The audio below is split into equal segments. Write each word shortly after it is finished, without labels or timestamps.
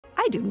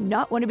I do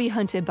not want to be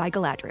hunted by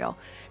Galadriel.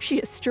 She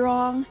is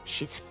strong,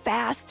 she's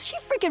fast, she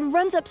freaking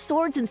runs up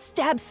swords and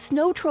stabs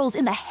snow trolls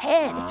in the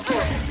head.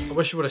 I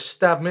wish you would have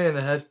stabbed me in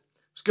the head.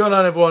 What's going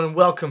on, everyone, and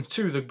welcome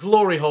to the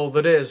glory hole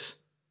that is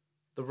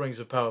the Rings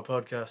of Power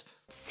podcast.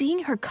 Seeing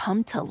her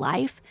come to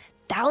life,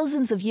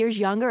 thousands of years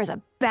younger as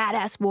a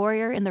badass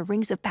warrior in the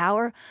Rings of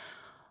Power,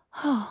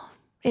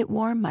 it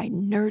warmed my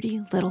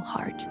nerdy little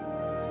heart.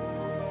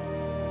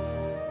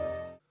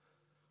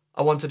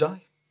 I want to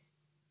die.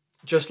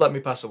 Just let me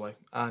pass away,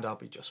 and I'll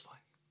be just fine.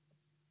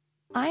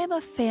 I am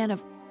a fan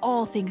of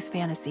all things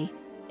fantasy,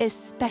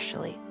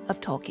 especially of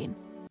Tolkien.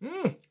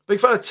 Big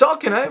fan of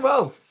Tolkien, eh?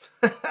 Well,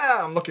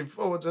 I'm looking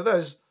forward to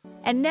this.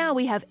 And now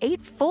we have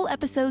 8 full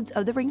episodes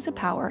of The Rings of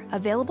Power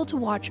available to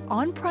watch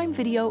on Prime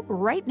Video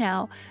right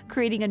now,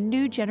 creating a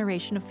new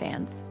generation of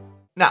fans.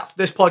 Now,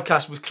 this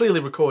podcast was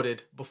clearly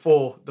recorded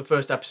before the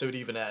first episode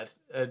even aired.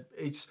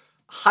 It's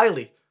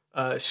highly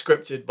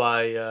scripted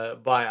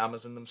by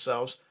Amazon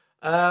themselves.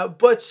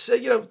 But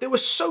they were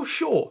so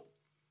sure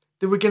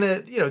they were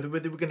gonna, they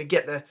were gonna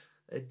get their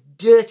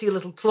dirty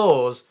little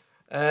claws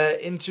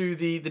into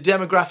the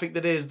demographic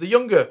that is the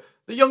younger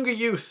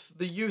youth,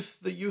 the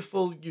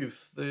youthful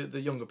youth, the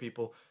younger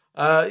people,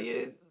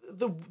 the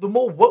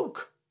more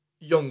woke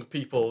young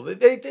people.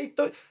 They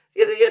thought,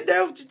 look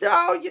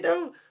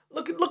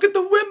at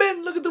the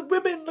women, look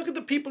at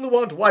the people who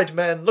aren't white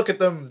men. Look at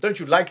them. Don't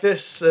you like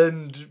this?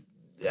 And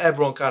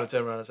everyone kind of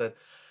turned around and said,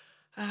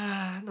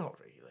 not really.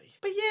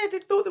 But yeah, they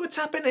thought they were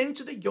tapping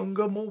into the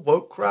younger, more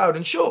woke crowd.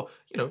 And sure,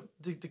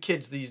 the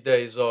kids these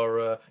days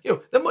are,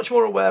 they're much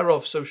more aware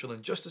of social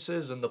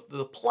injustices and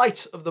the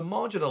plight of the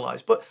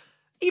marginalised. But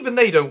even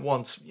they don't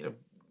want,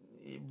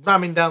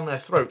 ramming down their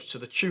throats to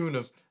the tune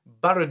of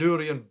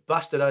Baradurian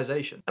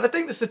bastardization. And I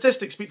think the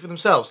statistics speak for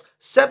themselves.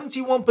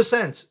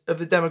 71% of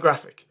the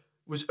demographic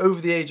was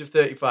over the age of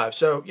 35.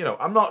 So,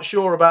 I'm not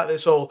sure about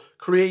this whole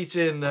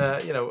creating,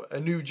 a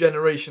new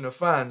generation of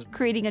fans.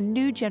 Creating a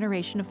new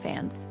generation of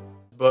fans.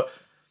 But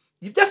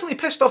you've definitely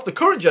pissed off the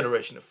current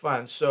generation of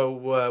fans, so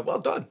well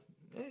done.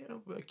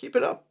 Keep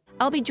it up.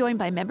 I'll be joined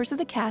by members of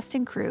the cast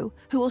and crew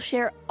who will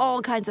share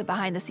all kinds of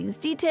behind-the-scenes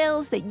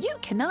details that you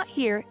cannot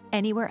hear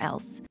anywhere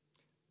else.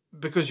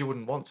 Because you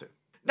wouldn't want to.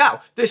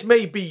 Now, this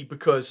may be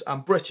because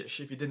I'm British.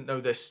 If you didn't know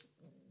this,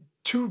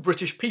 to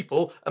British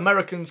people,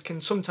 Americans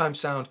can sometimes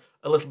sound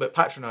a little bit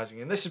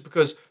patronising. And this is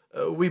because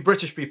we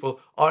British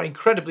people are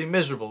incredibly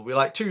miserable. We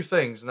like two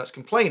things, and that's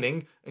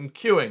complaining and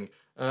queuing.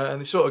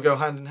 And they sort of go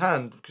hand in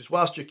hand, because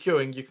whilst you're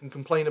queuing, you can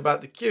complain about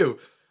the queue.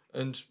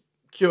 And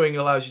queuing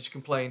allows you to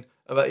complain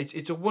about it.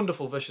 It's a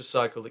wonderful vicious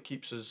cycle that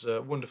keeps us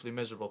wonderfully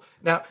miserable.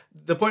 Now,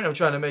 the point I'm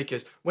trying to make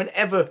is,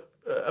 whenever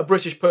a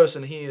British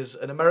person hears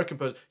an American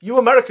person, you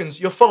Americans,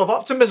 you're full of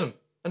optimism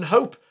and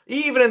hope.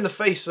 Even in the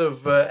face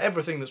of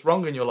everything that's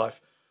wrong in your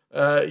life,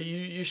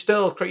 you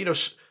still create,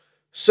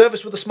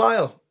 service with a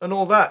smile and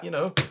all that,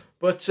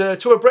 But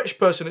to a British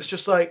person, it's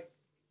just like,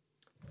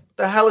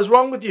 the hell is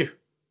wrong with you?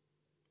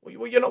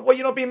 What you're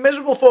not being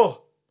miserable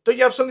for? Don't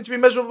you have something to be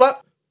miserable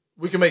about?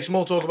 We can make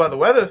small talk about the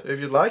weather if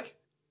you'd like.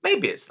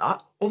 Maybe it's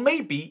that, or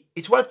maybe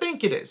it's what I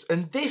think it is.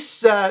 And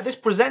this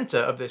presenter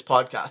of this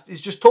podcast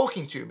is just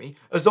talking to me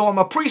as though I'm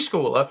a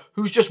preschooler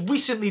who's just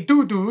recently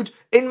doo-dooed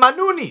in my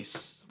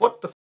noonies.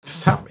 What the f***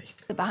 does that mean?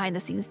 The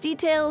behind-the-scenes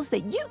details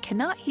that you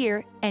cannot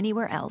hear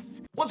anywhere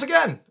else. Once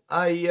again,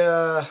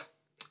 I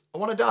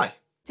want to die.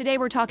 Today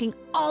we're talking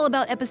all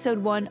about episode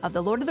 1 of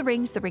The Lord of the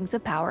Rings, The Rings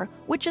of Power,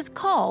 which is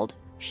called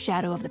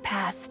Shadow of the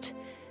Past.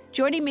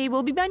 Joining me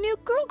will be my new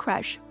girl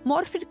crush,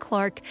 Morfydd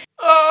Clark.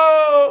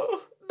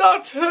 Oh,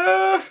 not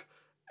her.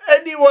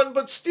 Anyone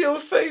but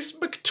Steelface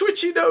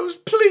McTwitchy Nose,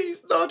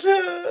 please, not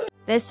her.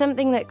 There's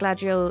something that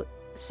Galadriel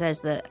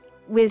says that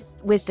with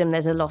wisdom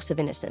there's a loss of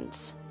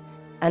innocence.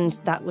 And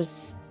that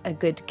was a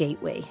good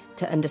gateway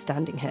to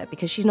understanding her,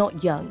 because she's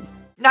not young.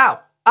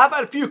 Now, I've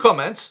had a few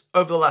comments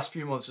over the last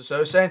few months or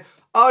so saying,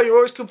 oh, you're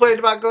always complaining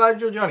about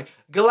Galadriel, Johnny.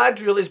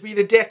 Galadriel is being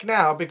a dick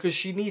now because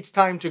she needs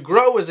time to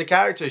grow as a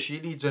character.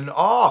 She needs an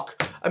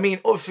arc. I mean,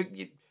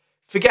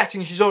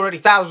 forgetting she's already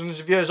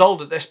thousands of years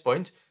old at this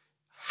point.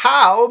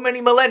 How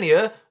many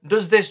millennia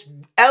does this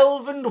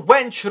elven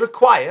wench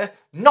require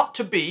not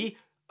to be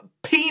a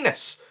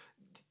penis?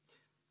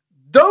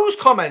 Those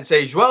comments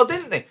aged well,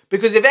 didn't they?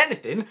 Because if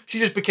anything, she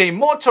just became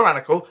more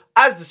tyrannical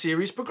as the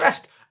series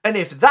progressed. And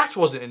if that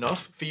wasn't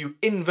enough for you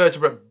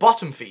invertebrate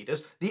bottom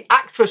feeders, the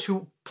actress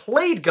who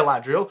played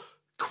Galadriel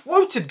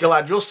quoted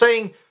Galadriel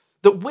saying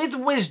that with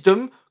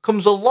wisdom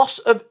comes a loss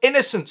of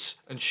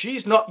innocence, and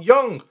she's not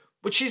young,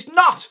 but she's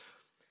not.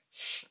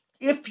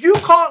 If you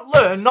can't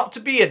learn not to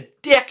be a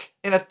dick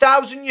in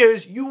 1,000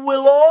 years, you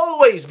will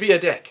always be a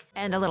dick.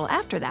 And a little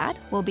after that,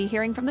 we'll be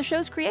hearing from the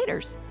show's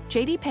creators,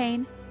 J.D.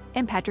 Payne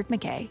and Patrick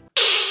McKay.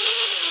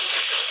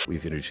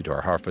 We've introduced you to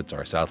our Harfoots,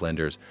 our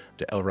Southlanders,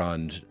 to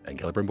Elrond and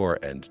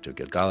Celebrimbor, and to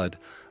Gil-galad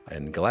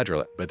and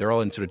Galadriel, but they're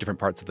all in sort of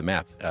different parts of the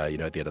map, at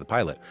the end of the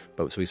pilot.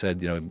 But so we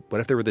said, what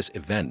if there were this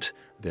event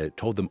that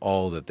told them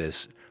all that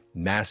this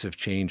massive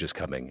change is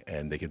coming,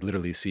 and they could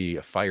literally see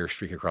a fire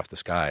streak across the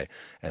sky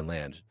and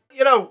land?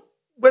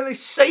 when they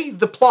say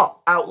the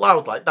plot out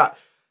loud like that,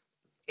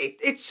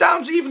 it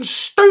sounds even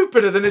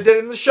stupider than it did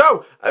in the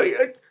show. I mean,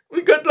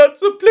 we got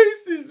lots of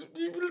places,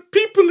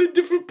 people in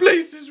different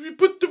places. We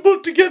put them all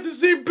together,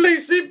 same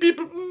place, same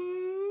people.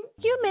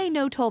 You may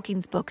know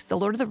Tolkien's books, The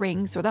Lord of the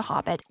Rings or The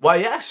Hobbit. Why,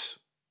 yes.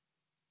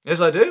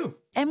 Yes, I do.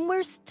 And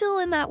we're still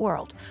in that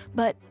world.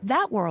 But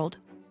that world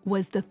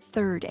was the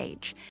Third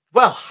Age.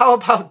 Well, how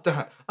about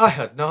that? I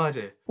had no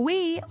idea.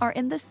 We are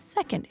in the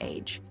Second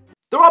Age.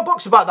 There are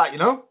books about that, you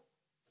know.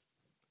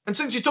 And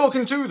since you're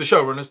talking to the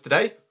showrunners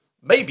today,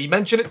 maybe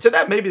mention it to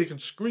them. Maybe they can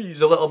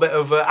squeeze a little bit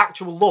of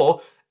actual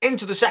lore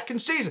into the second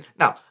season.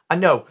 Now, I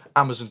know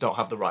Amazon don't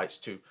have the rights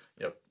to,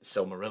 the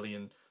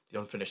Silmarillion, the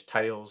Unfinished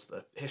Tales,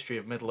 the history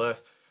of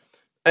Middle-earth.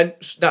 And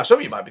now some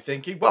of you might be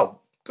thinking,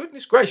 well,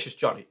 goodness gracious,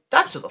 Jonny,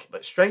 that's a little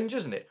bit strange,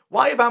 isn't it?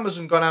 Why have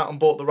Amazon gone out and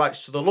bought the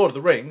rights to The Lord of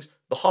the Rings,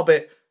 The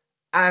Hobbit,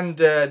 and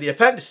the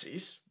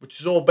Appendices, which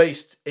is all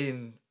based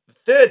in the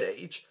Third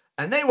Age,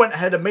 and they went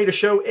ahead and made a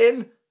show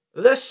in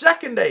the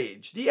Second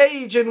Age, the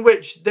age in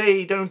which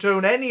they don't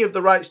own any of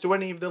the rights to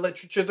any of the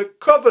literature that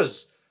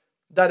covers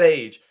that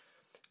age?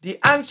 The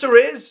answer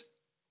is,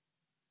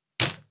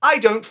 I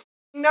don't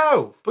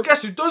know. But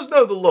guess who does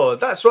know the lore?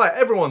 That's right,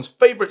 everyone's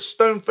favourite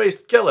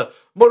stone-faced killer,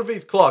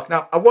 Morviv Clark.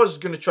 Now, I was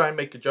going to try and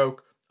make a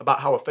joke about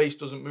how her face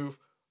doesn't move,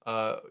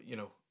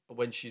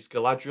 when she's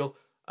Galadriel.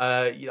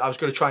 I was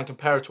going to try and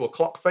compare her to a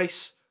clock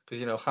face,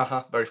 because,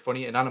 haha, very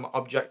funny, inanimate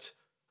object,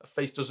 a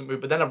face doesn't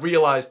move. But then I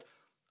realised,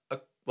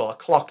 a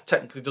clock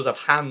technically does have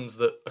hands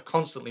that are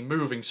constantly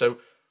moving, so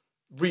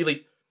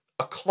really,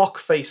 a clock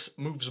face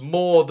moves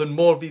more than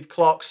Morviv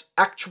Clark's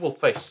actual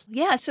face.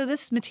 Yeah, so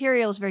this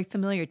material is very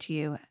familiar to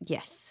you.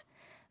 Yes.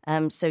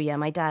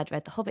 My dad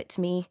read The Hobbit to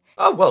me.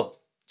 Oh, well,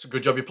 it's a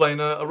good job you're playing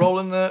a role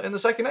in the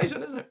Second Age,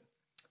 then, isn't it?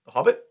 The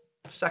Hobbit,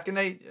 Second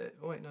Age.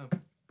 Oh, wait, no.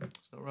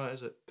 It's not right,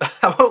 is it?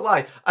 I won't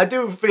lie. I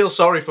do feel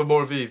sorry for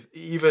Morviv,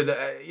 even,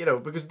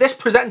 because this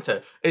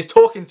presenter is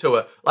talking to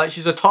her like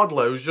she's a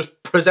toddler who's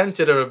just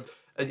presented her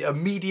a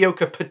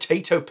mediocre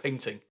potato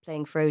painting.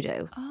 Playing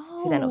Frodo.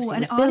 Oh, who then obviously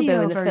an was Bilbo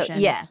audio in the version. film.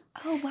 Yeah.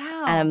 Oh,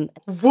 wow.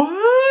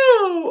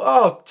 Whoa!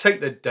 Oh,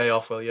 take the day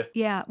off, will you?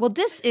 Yeah, well,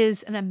 this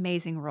is an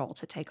amazing role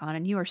to take on,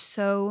 and you are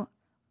so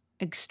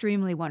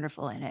extremely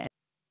wonderful in it.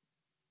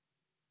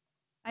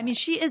 I mean,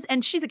 she is,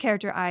 and she's a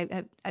character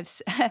I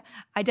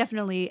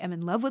definitely am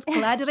in love with,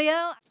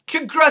 Galadriel.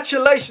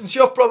 Congratulations,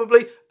 you're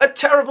probably a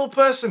terrible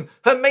person.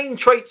 Her main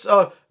traits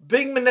are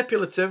being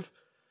manipulative,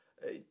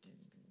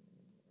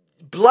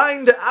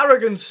 blind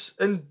arrogance,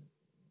 and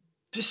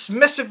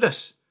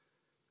dismissiveness.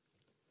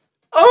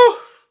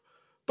 Oh,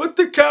 but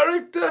the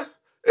character,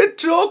 it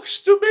talks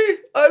to me.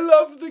 I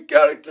love the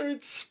character.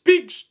 It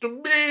speaks to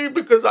me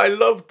because I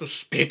love to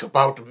speak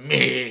about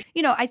me.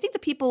 I think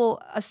that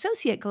people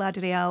associate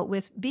Galadriel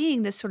with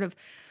being this sort of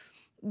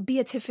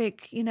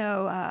beatific,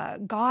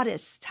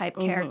 goddess type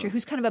character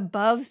who's kind of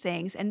above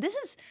things. And this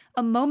is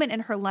a moment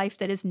in her life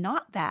that is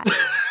not that.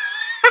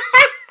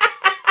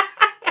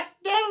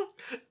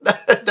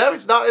 No,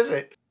 it's not, is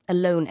it? A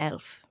lone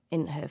elf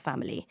in her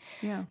family.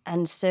 Yeah.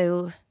 And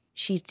so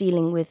she's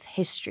dealing with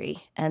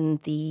history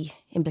and the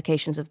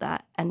implications of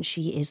that. And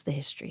she is the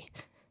history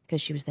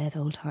because she was there the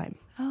whole time.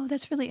 Oh,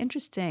 that's really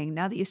interesting.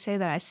 Now that you say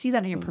that, I see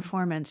that in your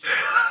performance.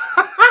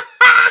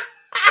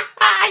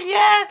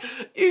 Yeah,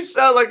 you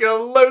sound like a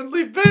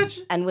lonely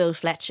bitch. And Will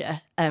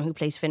Fletcher, who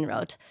plays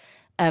Finrod,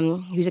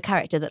 who's a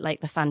character that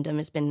the fandom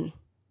has been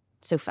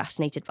so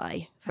fascinated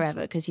by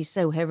forever because he's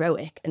so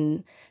heroic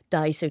and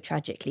dies so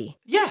tragically.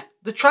 Yeah,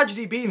 the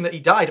tragedy being that he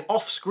died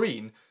off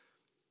screen.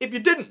 If you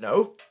didn't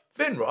know,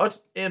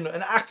 Finrod, in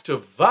an act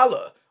of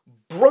valour,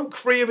 broke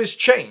free of his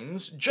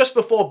chains just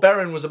before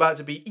Beren was about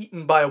to be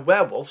eaten by a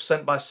werewolf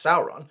sent by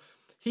Sauron.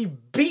 He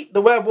beat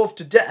the werewolf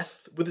to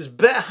death with his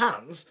bare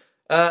hands,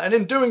 and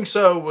in doing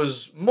so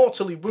was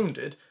mortally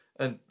wounded,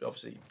 and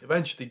obviously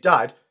eventually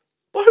died.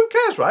 But who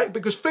cares, right?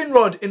 Because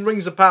Finrod in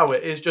Rings of Power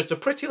is just a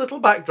pretty little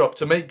backdrop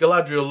to make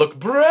Galadriel look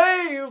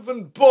brave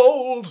and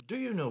bold. Do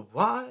you know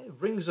why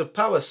Rings of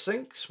Power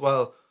sinks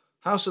while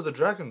House of the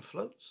Dragon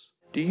floats?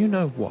 Do you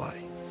know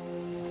why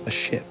a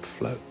ship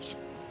floats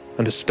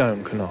and a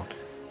stone cannot?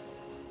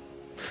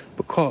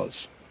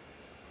 Because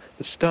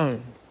the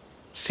stone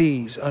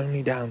sees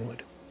only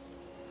downward,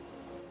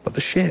 but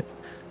the ship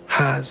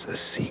has a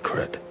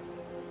secret.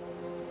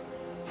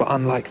 For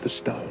unlike the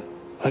stone,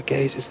 her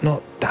gaze is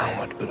not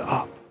downward but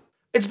up.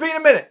 It's been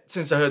a minute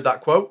since I heard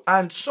that quote,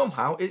 and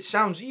somehow it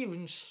sounds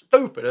even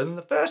stupider than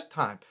the first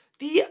time.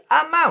 The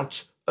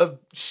amount of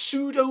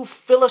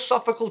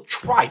pseudo-philosophical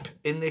tripe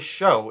in this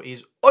show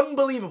is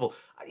unbelievable.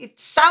 It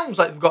sounds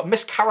like they've got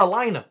Miss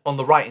Carolina on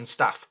the writing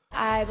staff.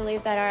 I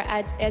believe that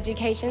our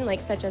education,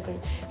 such as in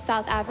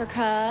South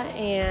Africa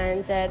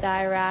and the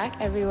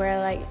Iraq,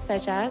 everywhere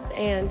such as,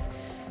 and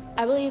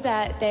I believe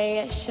that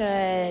they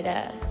should,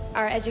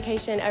 our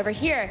education over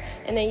here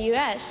in the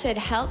U.S. should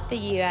help the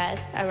U.S.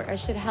 Or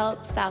should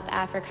help South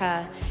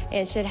Africa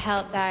and should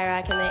help the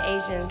Iraq and the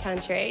Asian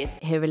countries.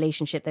 Her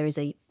relationship, there is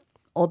a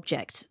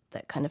object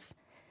that kind of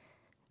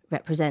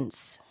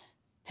represents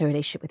her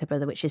relationship with her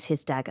brother, which is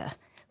his dagger,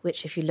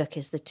 which, if you look,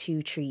 is the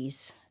 2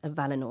 trees of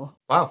Valinor.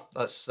 Wow,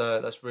 that's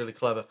really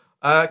clever.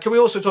 Can we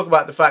also talk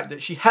about the fact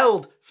that she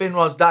held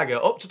Finrod's dagger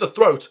up to the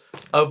throat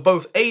of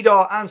both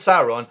Adar and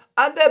Sauron,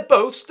 and they're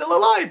both still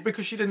alive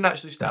because she didn't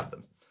actually stab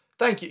them?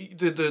 Thank you.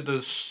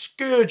 The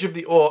scourge of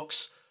the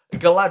orcs,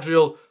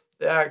 Galadriel,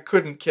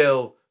 couldn't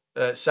kill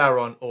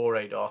Sauron or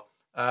Adar.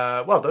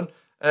 Well done.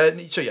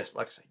 So yes,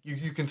 like I say,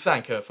 you can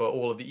thank her for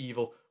all of the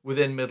evil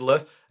within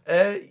Middle-earth.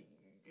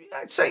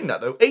 Saying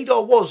that though,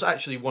 Adar was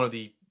actually one of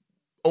the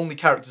only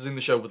characters in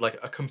the show with like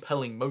a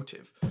compelling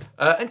motive.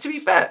 And to be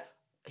fair,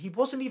 he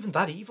wasn't even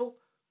that evil.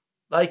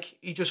 Like,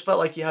 he just felt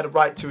like he had a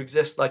right to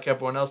exist like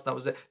everyone else, and that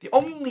was it. The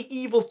only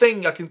evil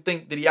thing I can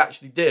think that he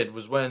actually did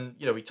was when,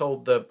 you know, he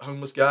told the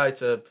homeless guy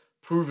to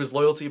prove his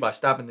loyalty by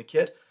stabbing the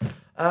kid.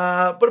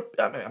 But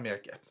I mean,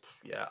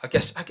 yeah, I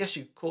guess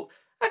you could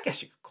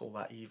call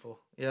that evil.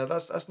 Yeah,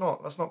 that's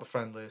not the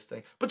friendliest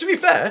thing. But to be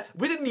fair,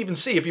 we didn't even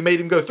see if he made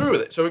him go through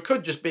with it, so it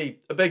could just be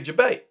a big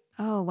debate.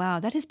 Oh, wow.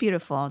 That is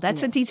beautiful.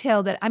 That's a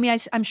detail that, I mean,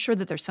 I'm sure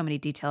that there's so many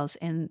details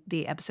in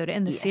the episode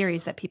and the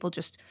series that people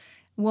just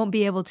won't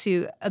be able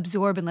to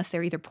absorb unless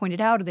they're either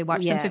pointed out or they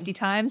watch them 50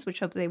 times, which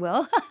hope they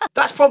will.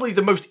 That's probably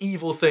the most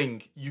evil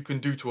thing you can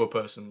do to a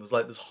person.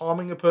 There's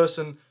harming a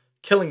person,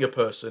 killing a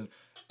person,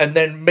 and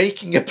then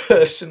making a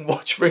person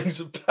watch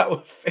Rings of Power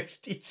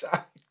 50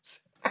 times.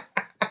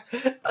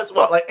 That's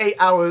what, like 8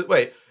 hours,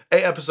 8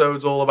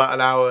 episodes, all about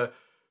an hour,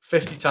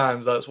 50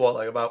 times, that's what,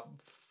 like about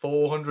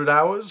 400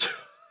 hours?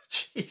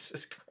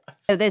 Jesus Christ.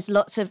 So there's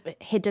lots of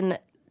hidden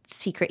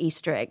secret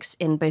Easter eggs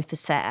in both the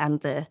set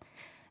and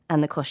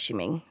the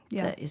costuming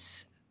that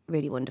is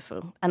really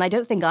wonderful. And I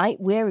don't think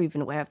we're even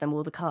aware of them,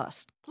 all the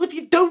cast. Well, if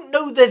you don't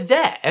know they're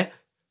there,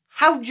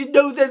 how do you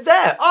know they're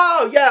there?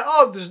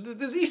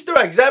 There's Easter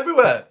eggs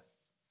everywhere.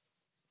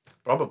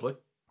 Probably.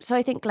 So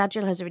I think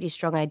Galadriel has a really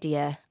strong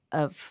idea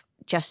of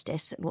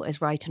justice and what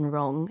is right and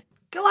wrong.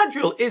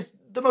 Galadriel is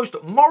the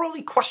most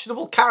morally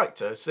questionable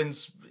character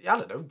since, I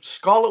don't know,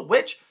 Scarlet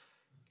Witch.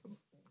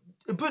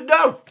 But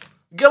no,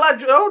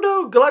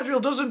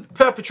 Galadriel doesn't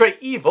perpetrate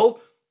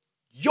evil.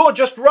 You're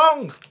just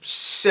wrong,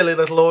 silly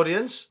little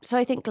audience. So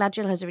I think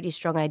Galadriel has a really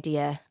strong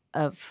idea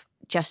of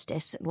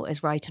justice and what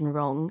is right and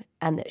wrong,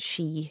 and that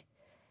she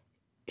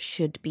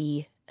should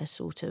be a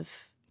sort of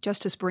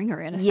justice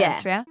bringer in a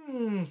sense, yeah?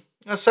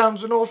 That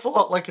sounds an awful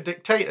lot like a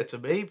dictator to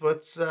me,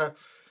 but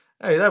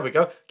hey, there we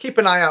go. Keep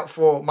an eye out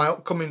for my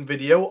upcoming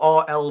video,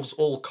 Are Elves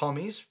All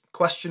Commies? ?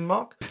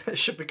 It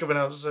should be coming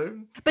out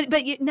soon. But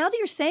now that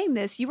you're saying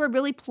this, you were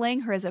really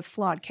playing her as a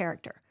flawed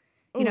character.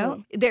 You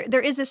know,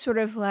 there is this sort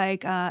of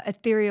like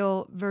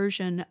ethereal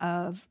version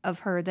of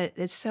her that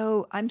is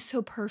I'm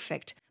so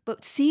perfect.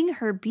 But seeing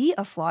her be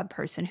a flawed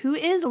person who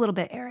is a little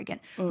bit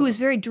arrogant, who is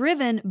very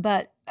driven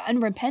but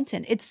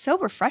unrepentant, it's so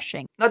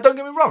refreshing. Now, don't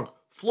get me wrong.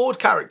 Flawed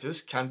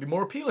characters can be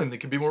more appealing. They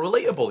can be more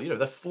relatable. You know,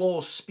 their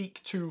flaws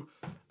speak to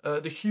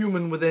the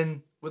human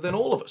within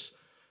all of us.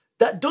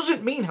 That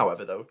doesn't mean,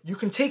 however, though, you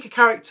can take a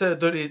character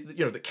that is,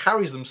 you know, that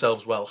carries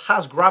themselves well,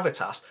 has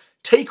gravitas,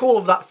 take all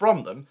of that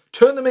from them,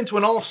 turn them into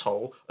an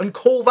arsehole, and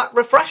call that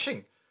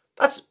refreshing.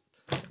 That's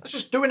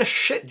just doing a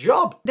shit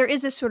job. There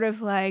is this sort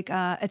of like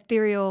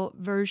ethereal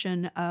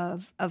version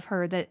of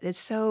her that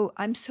is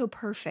I'm so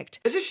perfect.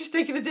 As if she's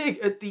taking a dig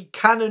at the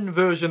canon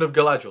version of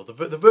Galadriel,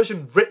 the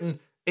version written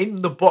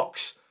in the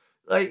books.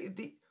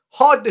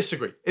 Hard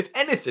disagree. If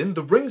anything,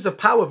 the Rings of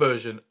Power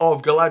version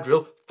of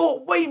Galadriel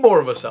thought way more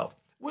of herself,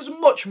 was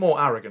much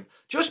more arrogant.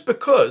 Just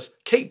because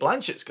Cate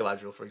Blanchett's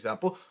Galadriel, for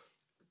example,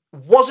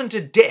 wasn't a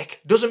dick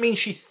doesn't mean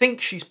she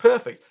thinks she's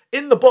perfect.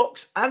 In the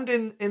books and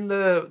in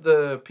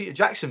the Peter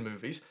Jackson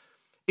movies,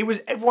 it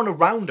was everyone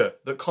around her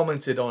that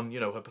commented on, you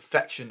know, her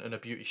perfection and her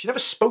beauty. She never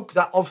spoke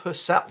that of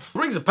herself.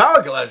 Rings of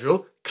Power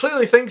Galadriel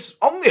clearly thinks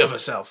only of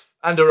herself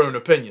and her own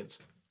opinions.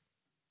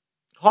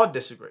 Hard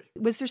disagree.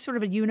 Was there sort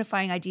of a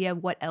unifying idea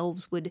of what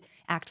elves would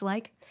act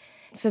like?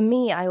 For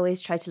me, I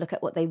always try to look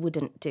at what they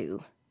wouldn't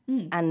do.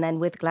 And then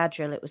with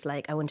Galadriel, it was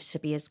like I wanted to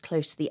be as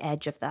close to the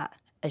edge of that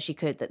as she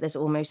could, that there's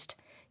almost,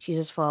 she's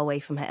as far away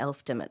from her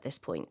elfdom at this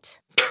point.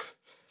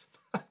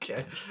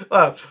 Okay.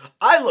 Well,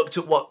 I looked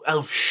at what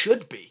elves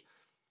should be.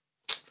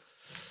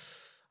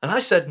 And I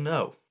said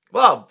no.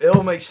 Well, it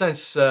all makes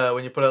sense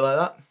when you put it like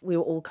that. We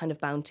were all kind of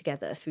bound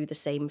together through the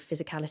same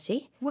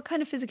physicality. What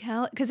kind of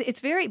physicality? Because it's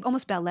very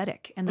almost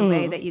balletic in the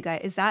way that you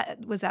guys,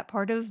 was that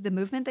part of the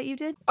movement that you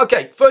did?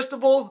 Okay, first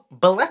of all,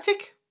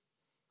 balletic?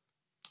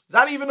 Is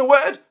that even a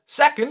word?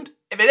 Second,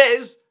 if it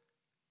is,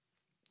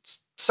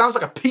 sounds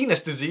like a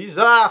penis disease.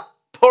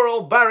 Poor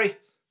old Barry.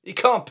 He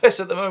can't piss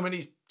at the moment.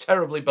 He's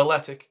terribly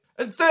balletic.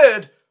 And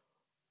third,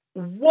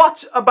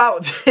 what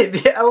about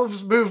the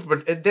elves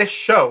movement in this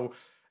show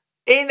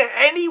in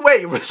any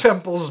way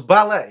resembles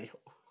ballet?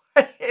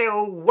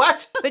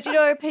 What? But you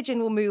know, a pigeon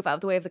will move out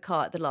of the way of the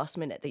car at the last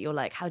minute that you're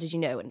like, how did you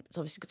know? And it's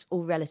obviously it's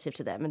all relative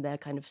to them and they're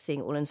kind of seeing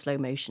it all in slow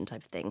motion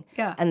type of thing.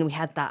 Yeah. And we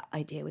had that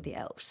idea with the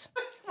elves.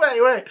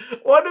 Wait.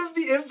 One of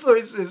the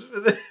influences for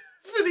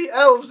the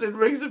elves in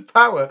Rings of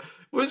Power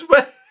was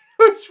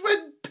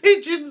when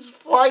pigeons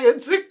fly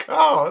into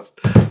cars.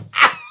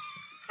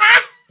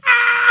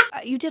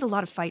 you did a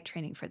lot of fight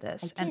training for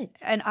this. I did.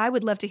 And I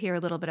would love to hear a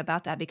little bit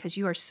about that because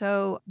you are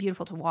so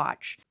beautiful to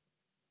watch.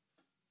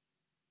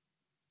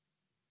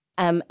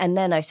 And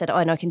then I said, oh,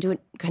 and I can do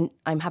it.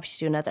 I'm happy to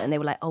do another. And they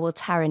were like, oh, well,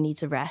 Taryn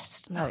needs a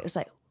rest. And I was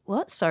like,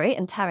 what? Sorry.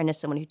 And Taryn is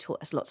someone who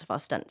taught us lots of our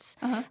stunts.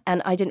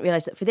 And I didn't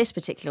realize that for this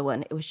particular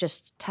one, it was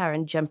just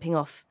Taryn jumping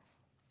off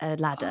a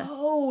ladder.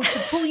 Oh, to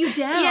pull you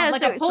down. Yeah,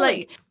 like so a it's pulley.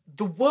 like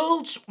The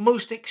world's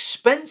most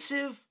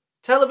expensive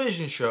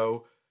television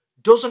show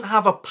doesn't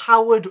have a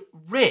powered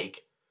rig.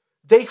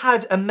 They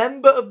had a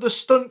member of the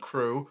stunt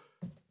crew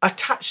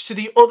attached to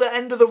the other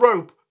end of the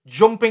rope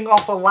jumping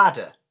off a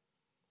ladder.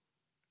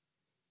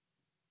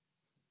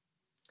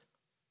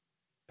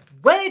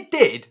 Where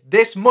did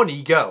this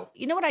money go?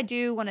 You know what I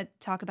do want to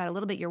talk about a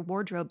little bit, your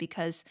wardrobe,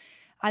 because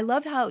I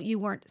love how you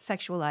weren't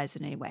sexualized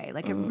in any way.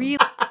 Like it really...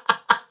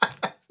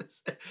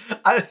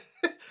 I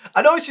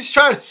know what she's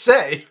trying to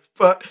say,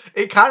 but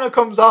it kind of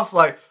comes off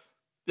like,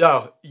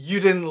 yo,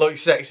 you didn't look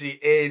sexy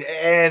in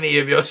any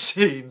of your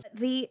scenes.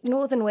 the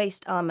Northern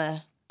Waist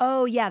armour,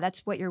 Oh, yeah,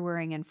 that's what you're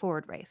wearing in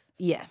Forward Wraith.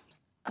 yeah,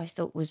 I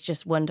thought was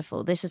just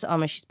wonderful. This is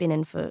armour she's been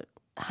in for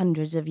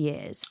hundreds of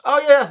years.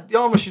 Oh yeah, the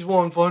armour she's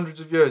worn for hundreds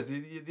of years.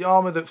 The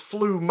armour that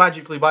flew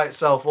magically by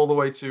itself all the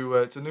way to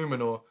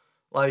Numenor,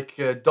 like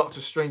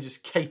Doctor Strange's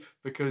cape,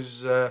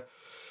 because,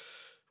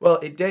 well,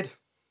 it did.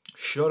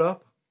 Shut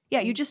up. Yeah,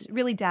 you just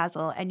really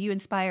dazzle and you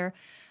inspire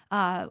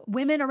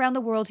women around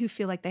the world who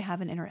feel like they have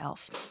an inner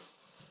elf.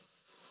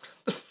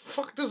 The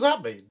fuck does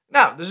that mean?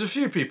 Now, there's a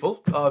few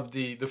people of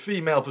the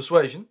female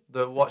persuasion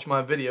that watch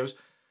my videos.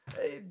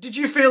 Did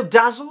you feel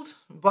dazzled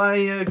by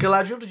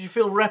Galadriel? Did you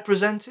feel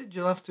represented?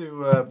 You'll have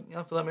to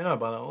let me know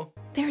about that one.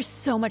 There's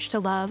so much to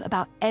love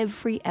about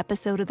every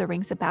episode of The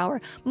Rings of Power,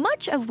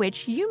 much of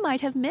which you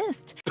might have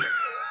missed.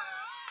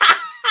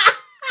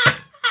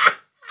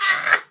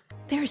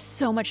 There's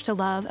so much to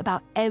love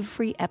about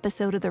every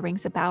episode of The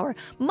Rings of Power,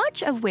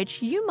 much of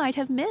which you might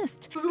have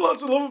missed. There's a lot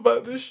to love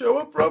about this show,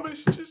 I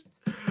promise. Just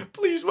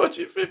please watch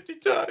it 50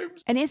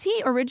 times. And is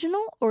he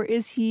original or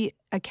is he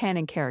a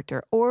canon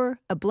character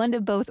or a blend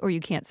of both, or you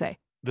can't say?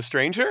 The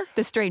Stranger?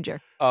 The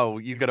Stranger. Oh,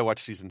 you gotta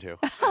watch season 2.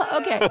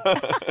 Okay.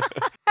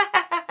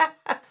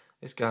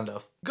 It's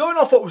Gandalf. Going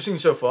off what we've seen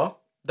so far,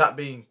 that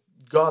being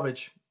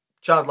garbage,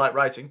 childlike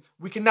writing,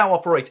 we can now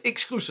operate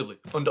exclusively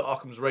under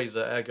Occam's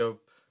razor, ergo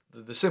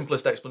the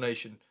simplest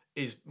explanation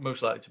is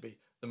most likely to be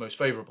the most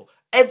favourable.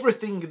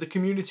 Everything the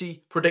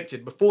community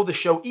predicted before the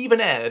show even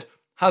aired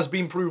has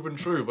been proven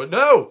true. But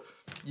no,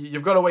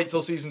 you've got to wait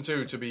till season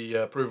 2 to be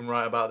proven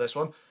right about this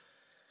one.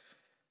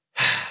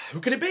 Who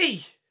could it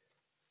be?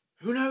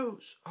 Who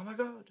knows? Oh my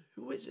god,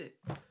 who is it?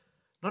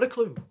 Not a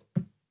clue.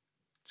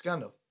 It's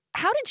Gandalf.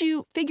 How did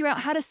you figure out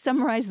how to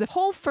summarize the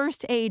whole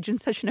First Age in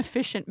such an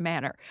efficient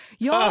manner?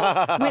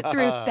 Y'all went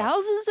through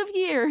thousands of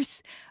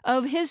years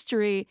of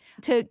history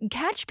to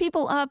catch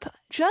people up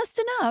just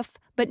enough,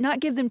 but not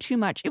give them too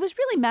much. It was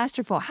really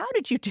masterful. How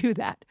did you do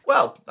that?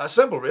 Well, that's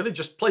simple, really.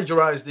 Just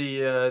plagiarise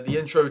the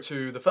intro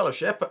to the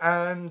Fellowship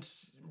and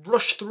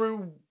rush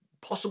through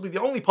possibly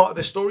the only part of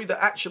this story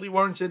that actually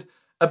warranted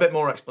a bit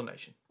more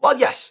explanation. Well,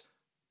 yes,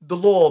 the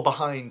lore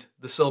behind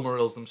the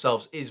Silmarils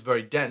themselves is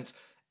very dense.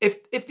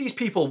 If these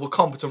people were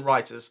competent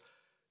writers,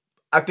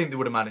 I think they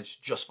would have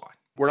managed just fine.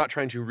 We're not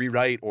trying to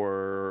rewrite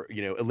or,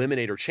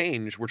 eliminate or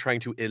change. We're trying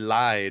to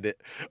elide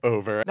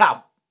over.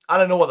 Now, I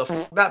don't know what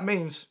the that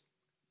means,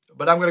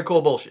 but I'm going to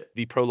call bullshit.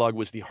 The prologue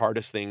was the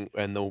hardest thing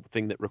and the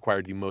thing that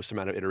required the most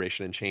amount of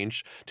iteration and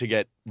change to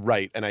get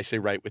right. And I say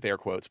right with air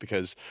quotes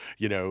because,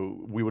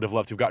 we would have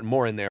loved to have gotten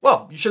more in there.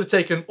 Well, you should have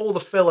taken all the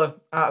filler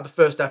out of the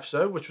first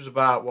episode, which was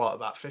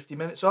about 50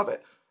 minutes of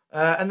it,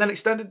 and then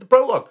extended the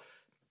prologue.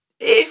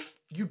 If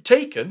you'd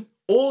taken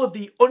all of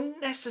the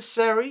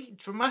unnecessary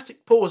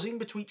dramatic pausing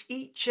between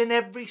each and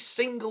every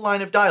single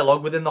line of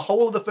dialogue within the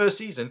whole of the first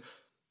season,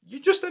 you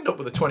just end up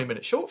with a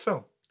 20-minute short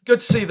film. Good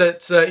to see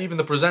that even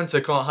the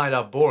presenter can't hide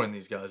how boring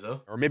these guys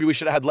are. Or maybe we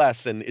should have had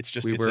less, and it's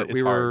just We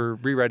it's were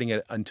hard. rewriting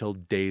it until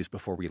days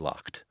before we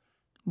locked.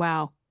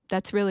 Wow,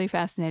 that's really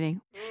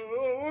fascinating.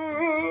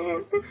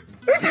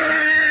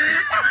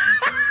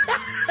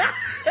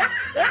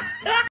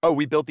 Oh,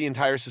 we built the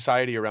entire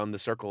society around the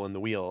circle and the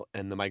wheel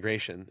and the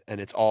migration, and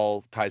it's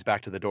all ties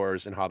back to the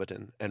doors in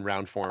Hobbiton and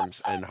round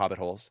forms and hobbit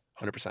holes,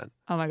 100%.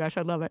 Oh my gosh,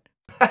 I love it.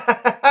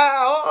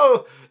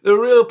 Oh, they're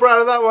real proud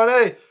of that one,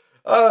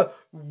 eh?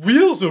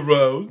 Wheels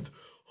around,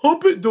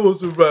 hobbit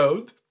doors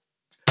around.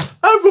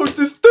 I wrote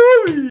the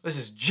story. This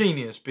is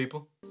genius,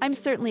 people. I'm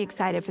certainly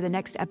excited for the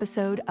next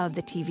episode of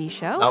the TV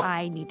show. Oh.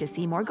 I need to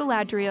see more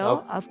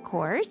Galadriel, of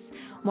course,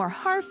 more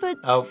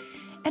Harfoots. Oh,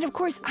 And of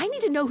course, I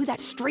need to know who that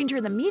stranger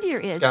in the meteor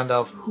is.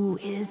 Gandalf. Who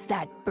is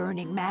that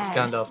burning man? It's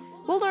Gandalf.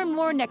 We'll learn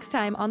more next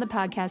time on the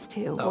podcast,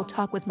 too. Oh. We'll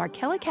talk with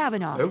Markella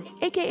Kavanaugh, Who?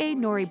 a.k.a.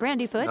 Nori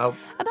Brandyfoot, Oh.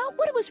 about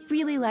what it was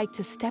really like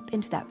to step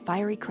into that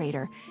fiery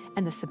crater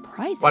and the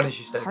surprising Why didn't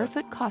she stay there?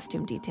 Harfoot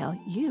costume detail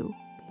you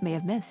may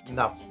have missed.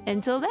 No.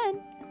 Until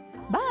then,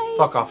 bye.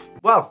 Fuck off.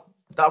 Well,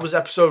 that was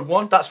episode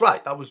 1. That's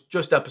right, that was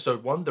just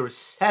episode 1. There are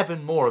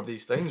 7 more of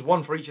these things,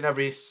 one for each and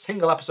every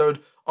single episode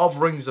of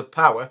Rings of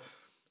Power.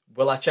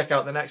 Will I check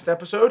out the next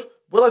episode?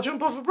 Will I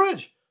jump off a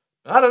bridge?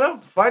 I don't know.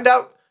 Find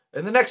out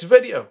in the next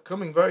video,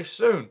 coming very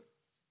soon.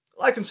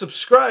 Like and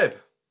subscribe,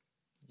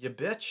 you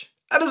bitch.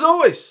 And as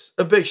always,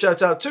 a big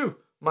shout out to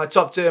my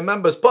top tier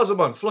members,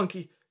 Pozamon,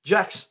 Flunky,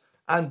 Jax,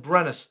 and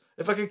Brennus.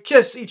 If I could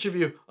kiss each of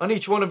you on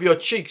each one of your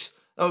cheeks,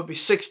 that would be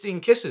 16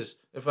 kisses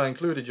if I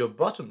included your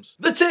bottoms.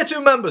 The tier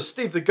 2 members,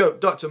 Steve the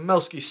Goat, Dr.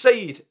 Melsky,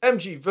 Saeed,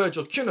 MG,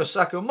 Virgil, Kuno,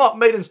 Sako, Mark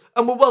Maidens,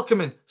 and we're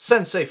welcoming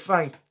Sensei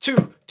Fang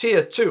to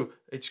tier 2.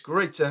 It's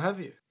great to have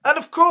you. And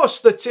of course,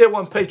 the tier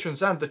 1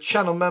 patrons and the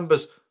channel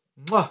members.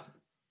 Mwah,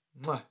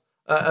 mwah.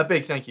 A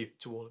big thank you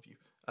to all of you.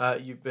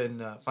 You've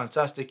been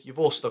fantastic. You've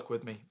all stuck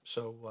with me.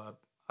 So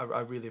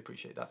I really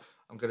appreciate that.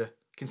 I'm going to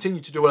continue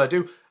to do what I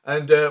do.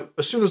 And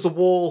as soon as the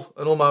wall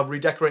and all my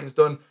redecorating's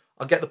done,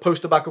 I'll get the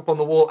poster back up on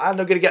the wall. And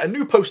I'm going to get a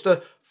new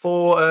poster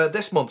for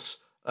this month's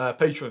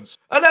patrons.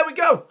 And there we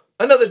go.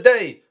 Another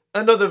day,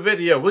 another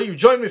video. Will you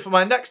join me for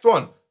my next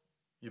one?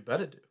 You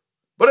better do.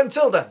 But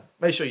until then,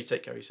 make sure you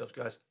take care of yourselves,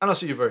 guys. And I'll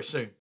see you very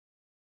soon.